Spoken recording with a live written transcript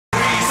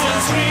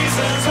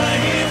reasons are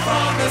here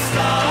from the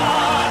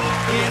start.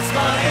 It's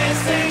my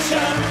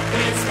instinction,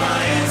 it's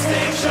my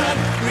instinction.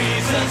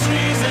 Reasons,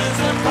 reasons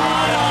are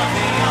part of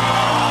the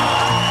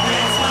art.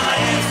 It's my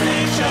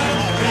instinction,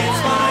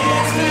 it's my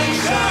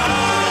instinction.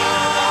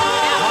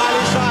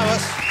 Miley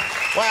Cyrus.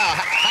 Wow,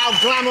 how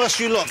glamorous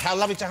you look. How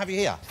lovely to have you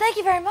here. Thank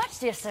you very much,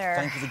 dear sir.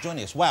 Thank you for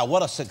joining us. Wow,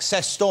 what a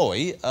success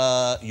story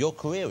your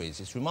career is.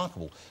 It's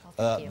remarkable.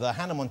 The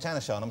Hannah Montana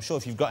show, and I'm sure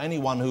if you've got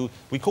anyone who...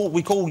 We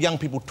call young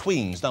people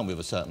tweens, don't we, of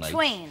a certain age?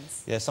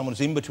 Tweens. Yeah, someone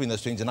who's in between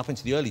those tweens and up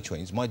into the early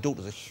tweens. My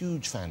daughter's a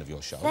huge fan of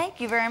your show.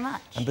 Thank you very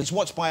much. And it's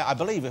watched by, I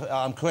believe, if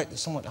I'm correct,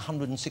 somewhat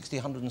 160,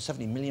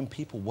 170 million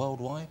people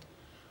worldwide?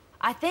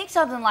 I think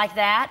something like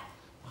that.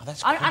 Oh,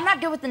 that's I'm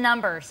not good with the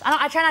numbers.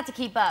 I try not to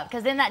keep up,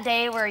 because then that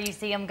day where you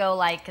see them go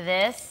like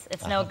this,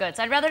 it's no good.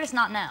 So I'd rather just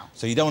not know.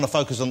 So you don't want to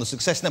focus on the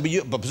success now,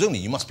 but presumably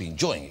you must be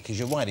enjoying it, because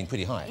you're riding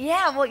pretty high.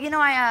 Yeah, well, you know,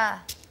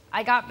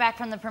 I got back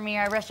from the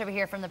premiere. I rushed over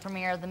here from the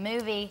premiere of the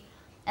movie,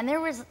 and there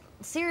was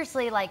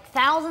seriously like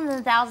thousands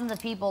and thousands of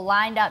people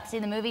lined up to see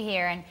the movie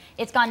here, and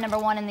it's gone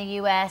 #1 in the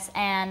U.S.,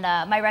 and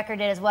my record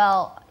did as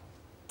well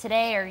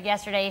today or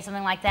yesterday,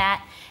 something like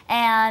that.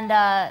 And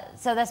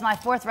so that's my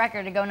 4th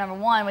record to go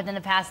 #1 within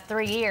the past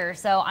 3 years.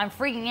 So I'm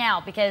freaking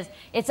out because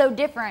it's so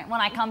different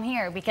when I come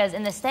here, because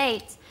in the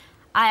States,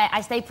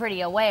 I stay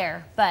pretty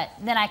aware, but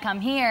then I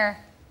come here,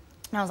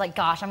 and I was like,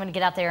 gosh, I'm gonna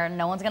get out there and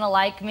no one's gonna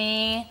like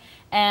me,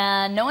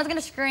 and no one's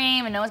gonna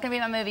scream, and no one's gonna be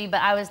in my movie,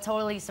 but I was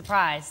totally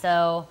surprised.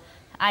 So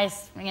I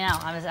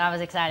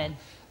was excited.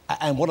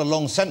 And what a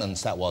long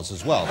sentence that was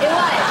as well. It was.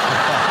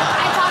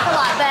 I talk a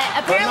lot, but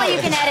apparently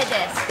you can edit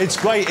this. It's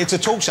great. It's a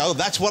talk show.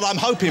 That's what I'm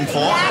hoping for.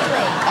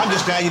 Exactly. I'm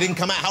just glad you didn't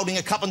come out holding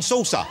a cup and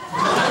saucer.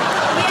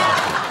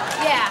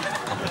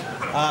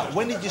 Yeah.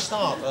 When did you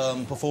start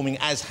performing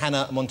as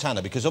Hannah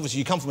Montana? Because obviously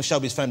you come from a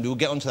showbiz family. We'll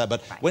get onto that.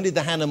 But when did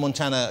the Hannah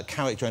Montana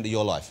character enter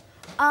your life?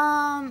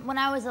 When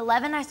I was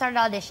 11, I started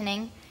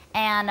auditioning.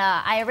 And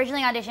I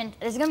originally auditioned...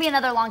 There's going to be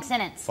another long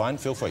sentence. Fine,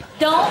 feel free.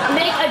 Don't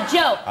make a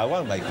joke. I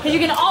won't make it. Because you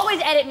can always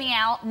edit me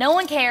out. No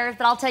one cares,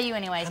 but I'll tell you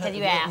anyways, because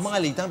you asked.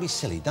 Miley, don't be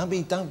silly. Don't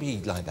be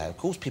like that. Of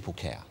course people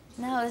care.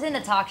 No, this isn't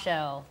a talk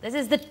show. This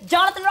is the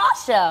Jonathan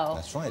Ross show.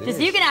 That's right,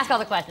 Just you can ask all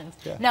the questions.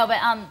 Yeah. No, but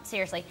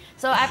seriously.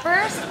 So at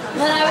first,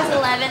 when I was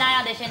 11,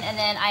 I auditioned, and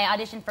then I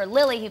auditioned for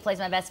Lily, who plays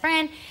my best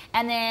friend,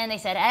 and then they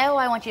said, oh,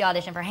 I want you to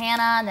audition for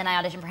Hannah, and then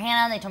I auditioned for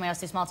Hannah, and they told me I was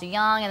too small, too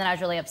young, and then I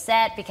was really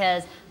upset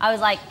because I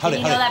was like, did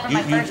you know that from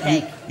my first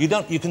take?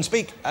 You can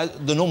speak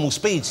the normal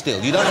speed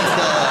still. You don't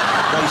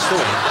have to raise through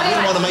it. I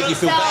didn't want to make you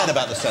feel bad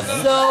about the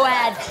sentence. So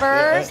at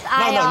first,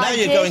 now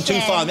you're going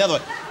too far the other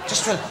way.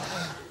 Just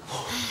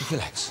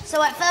relax.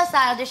 So at first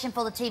I auditioned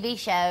for the TV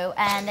show,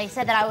 and they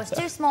said that I was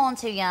too small and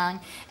too young.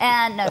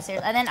 And no,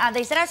 seriously. And then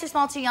they said I was too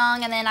small, too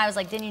young, and then I was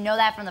like, didn't you know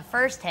that from the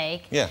first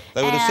take? Yeah,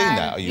 they would have seen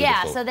that.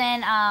 Yeah, so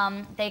then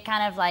they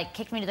kind of like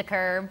kicked me to the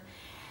curb.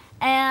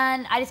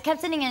 And I just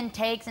kept sitting in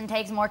takes and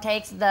takes, more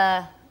takes.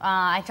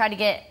 I tried to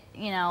get,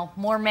 you know,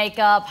 more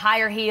makeup,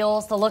 higher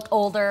heels to look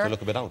older. To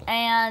look a bit older.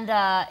 And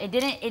it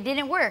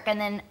didn't work. And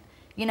then,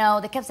 you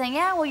know, they kept saying,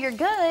 yeah, well, you're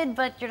good,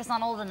 but you're just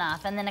not old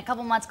enough. And then a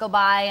couple months go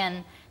by,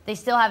 and they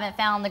still haven't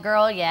found the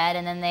girl yet,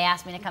 and then they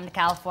asked me to come to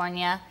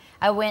California.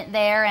 I went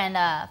there, and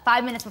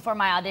 5 minutes before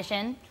my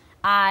audition,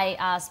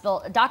 I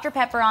spilled Dr.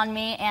 Pepper on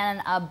me,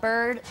 and a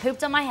bird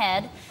pooped on my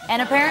head,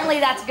 and apparently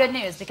that's good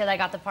news, because I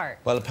got the part.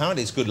 Well,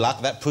 apparently it's good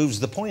luck. That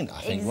proves the point,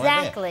 I think,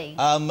 exactly.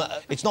 Right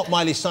there. It's not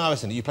Miley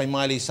Cyrus in it. You play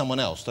Miley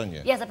someone else, don't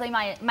you? Yes, I play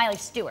Miley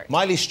Stewart.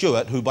 Miley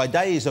Stewart, who by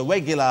day is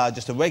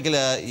just a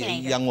regular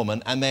young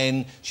woman, and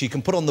then she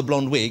can put on the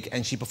blonde wig,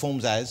 and she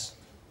performs as...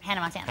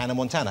 Hannah Montana. Hannah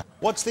Montana.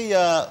 What's the...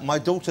 my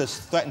daughter's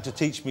threatened to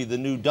teach me the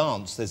new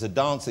dance. There's a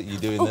dance that you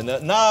do in the...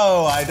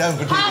 No, I don't...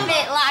 Pop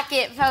it, lock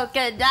it,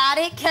 polka dot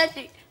it, cut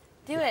it.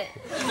 Do it.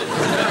 I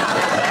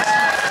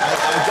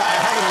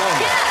haven't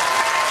learned it.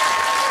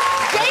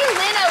 Jay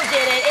Leno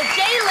did it. If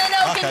Jay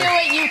Leno can do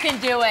it, you can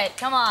do it.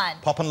 Come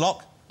on. Pop and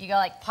lock? You go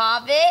like,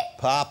 pop it.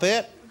 Pop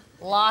it.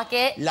 Lock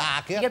it.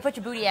 Lock it. You gotta put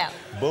your booty out.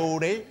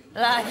 Booty.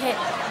 Lock it.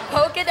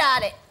 Polka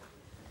dot it.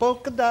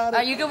 Polka dot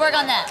it. You can work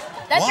on that.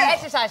 That's your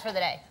exercise for the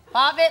day.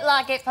 Pop it,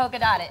 lock it, polka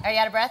dot it. Are you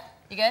out of breath?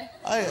 You good?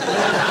 I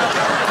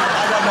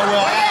don't know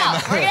where I am.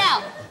 Work it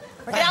out.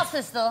 Work it out,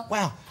 sister.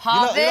 Wow.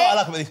 Pop you know what I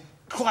like about this?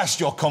 Christ,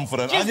 you're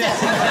confident, aren't you?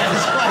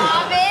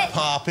 Pop it.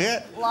 Pop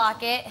it.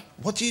 Lock it.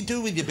 What do you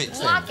do with your bits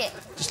then? Lock it.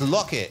 Just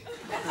lock it.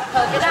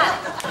 Polka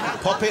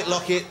dot. Pop it,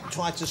 lock it,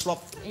 try to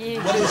slop...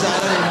 What is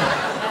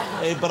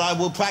that? But I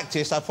will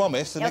practice, I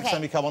promise. The next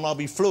time you come on, I'll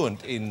be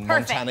fluent in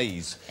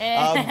Montanese.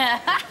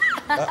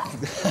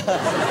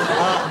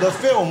 The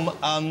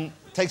film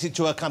takes it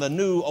to a kind of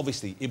new...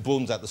 Obviously, it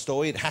broadens out the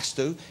story. It has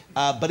to.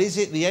 But is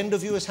it the end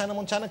of you as Hannah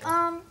Montana?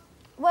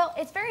 Well,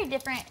 it's very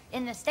different.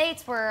 In the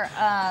States, we're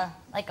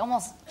like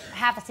almost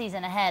half a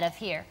season ahead of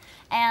here.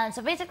 And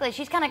so basically,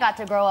 she's kind of got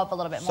to grow up a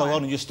little bit more.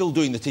 So you're still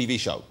doing the TV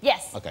show?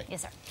 Yes. Okay.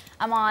 Yes, sir.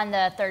 I'm on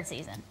the 3rd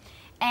season.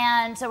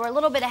 And so we're a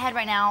little bit ahead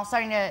right now,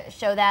 starting to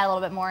show that a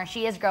little bit more, and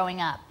she is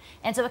growing up.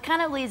 And so it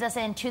kind of leads us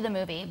into the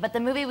movie. But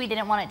the movie, we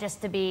didn't want it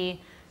just to be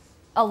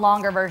a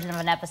longer version of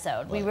an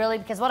episode. Right.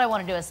 Because what I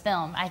want to do is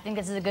film. I think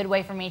this is a good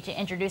way for me to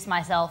introduce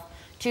myself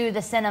to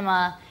the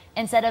cinema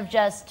instead of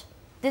just,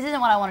 this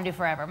isn't what I want to do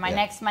forever. My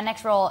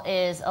next role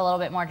is a little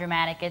bit more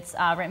dramatic. It's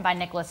written by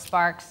Nicholas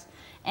Sparks.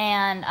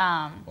 And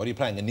what are you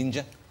playing, a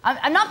ninja?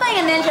 I'm not playing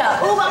a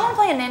ninja. Ooh, I want to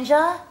play a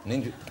ninja.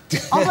 Ninja.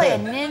 I'll play a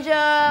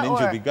ninja.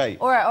 Ninja would be great.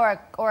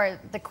 Or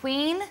the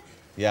queen.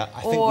 Yeah,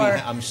 I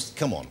think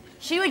come on.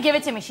 She would give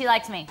it to me. She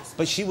likes me.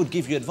 But she would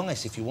give you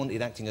advice if you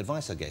wanted acting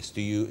advice, I guess.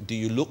 Do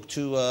you look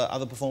to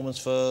other performers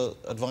for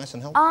advice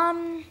and help?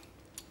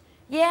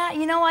 Yeah,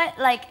 you know what?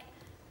 Like,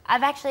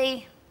 I've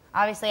actually,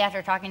 obviously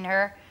after talking to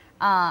her,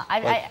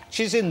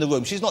 she's in the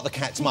room. She's not the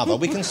cat's mother.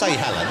 We can say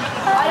Helen.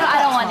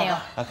 I don't want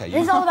to. Okay.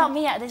 This is all about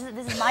me. This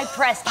is my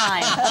press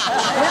time.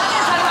 We're not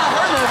going to talk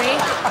about her movie.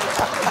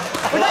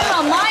 We're talking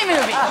about my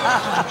movie.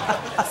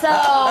 So,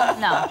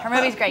 no, her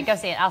movie's great. Go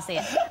see it. I'll see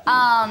it.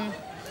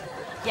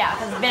 Yeah,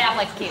 because Ben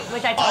Affleck's cute,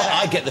 which I told her.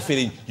 I get the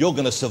feeling you're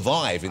going to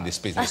survive in this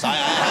business. I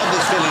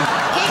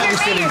have this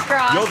feeling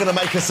you're going to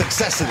make a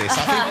success of this.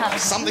 I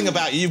think something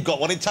about you've got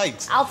what it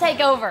takes. I'll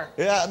take over.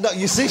 Yeah, no,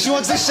 you see, she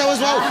wants this show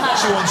as well.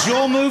 She wants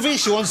your movie,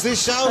 she wants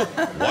this show.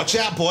 Watch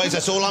out, boys,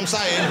 that's all I'm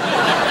saying.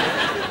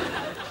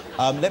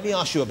 Let me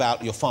ask you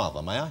about your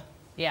father, may I?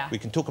 Yeah. We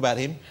can talk about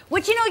him.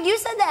 Which, you know, you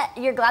said that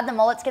you're glad the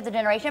mullet skipped a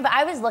generation, but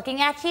I was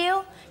looking at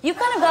you. You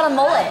kind of got a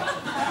mullet.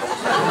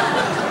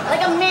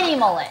 Like a mini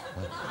mullet.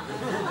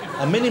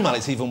 A mini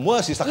mullet's even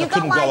worse. It's like I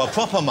couldn't grow a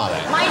proper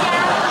mullet. My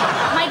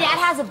dad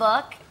has a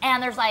book,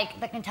 and there's like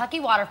the Kentucky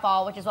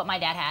waterfall, which is what my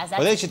dad has.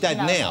 Well, there's your dad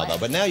now, though.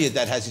 But now your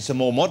dad has, it's a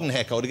more modern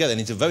haircut altogether, and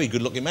he's a very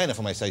good-looking man, if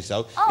I may say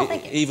so. Oh,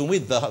 thank you. Even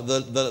with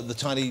the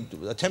tiny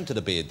attempt at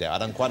a beard there. I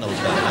don't quite know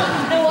what's going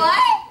on. The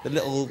what? The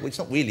little, it's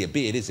not really a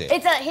beard, is it?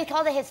 He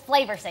calls it his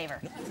flavor saver.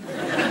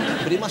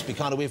 But it must be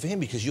kind of weird for him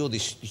because you're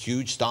this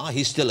huge star.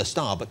 He's still a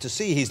star, but to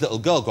see his little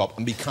girl grow up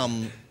and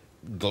become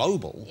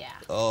global. Yeah.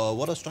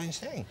 What a strange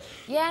thing.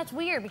 Yeah, it's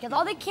weird because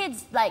all the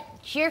kids like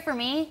cheer for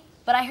me,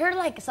 but I heard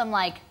like some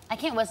I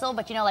can't whistle,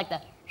 but you know like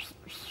the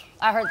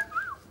I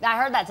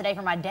heard that today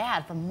from my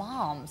dad, from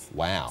moms.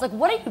 Wow. It's like,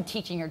 what are you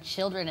teaching your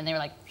children? And they were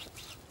like,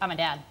 I'm a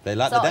dad. They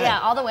like the dad. Yeah,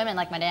 all the women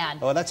like my dad.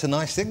 Oh, that's a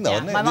nice thing though,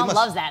 isn't it? My mom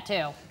loves that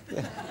too.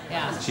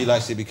 Yeah. She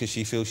likes it because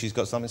she feels she's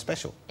got something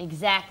special.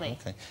 Exactly.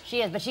 Okay.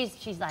 She is, but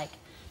she's like,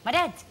 my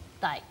dad's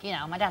like, you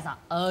know, my dad's not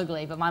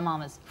ugly, but my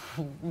mom is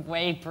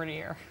way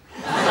prettier.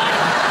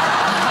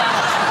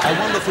 I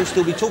wonder if he'll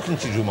still be talking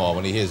to you tomorrow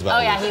when he hears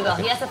about it. Oh, yeah, he will.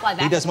 He has to fly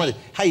back. He does money.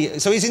 Hey,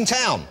 so he's in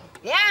town?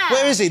 Yeah.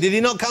 Where is he? Did he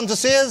not come to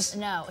see us?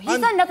 No. He's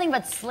done nothing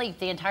but sleep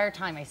the entire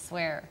time, I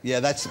swear. Yeah,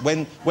 that's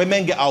when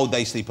men get old,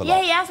 they sleep a lot.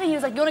 Yeah, he asked me, he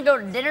was like, you want to go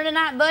to dinner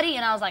tonight, buddy?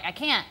 And I was like, I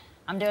can't.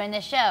 I'm doing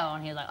this show.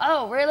 And he was like,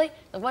 oh, really?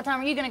 Like, what time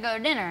are you going to go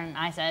to dinner? And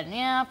I said,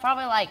 yeah,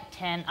 probably like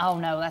 10. Oh,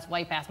 no, that's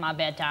way past my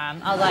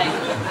bedtime. I was like,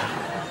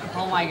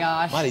 oh, my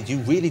gosh. Miley, do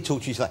you really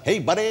talk to you? She's like, hey,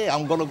 buddy,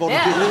 I'm going to go to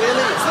dinner. Really?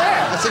 I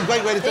swear. That's a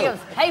great way to do it. He it. goes,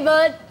 hey,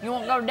 bud, you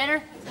want to go to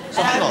dinner?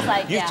 So hang on,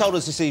 like, you've told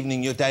us this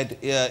evening your dad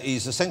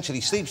is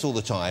essentially sleeps all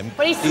the time.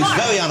 But he's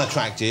smart. very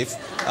unattractive,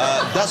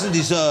 doesn't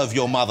deserve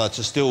your mother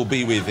to still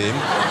be with him.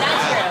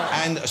 That's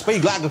true. And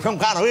speak like some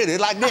kind of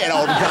idiot, like that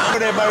all the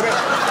time.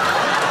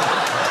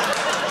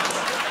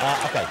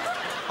 Okay.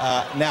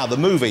 Now, the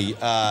movie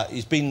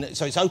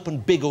it's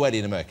opened big already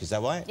in America, is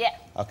that right? Yeah.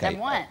 Okay.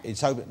 #1.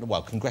 It's open,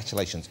 well,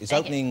 congratulations. It's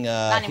Thank opening you.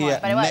 Not anymore, here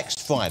but it was.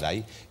 next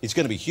Friday. It's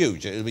going to be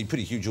huge. It'll be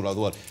pretty huge all over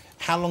the world.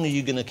 How long are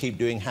you going to keep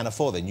doing Hannah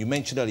for then? You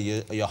mentioned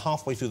earlier you're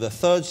halfway through the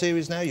 3rd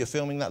series now. You're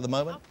filming that at the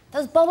moment?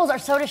 Those bubbles are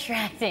so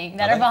distracting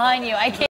that are behind you. I can't.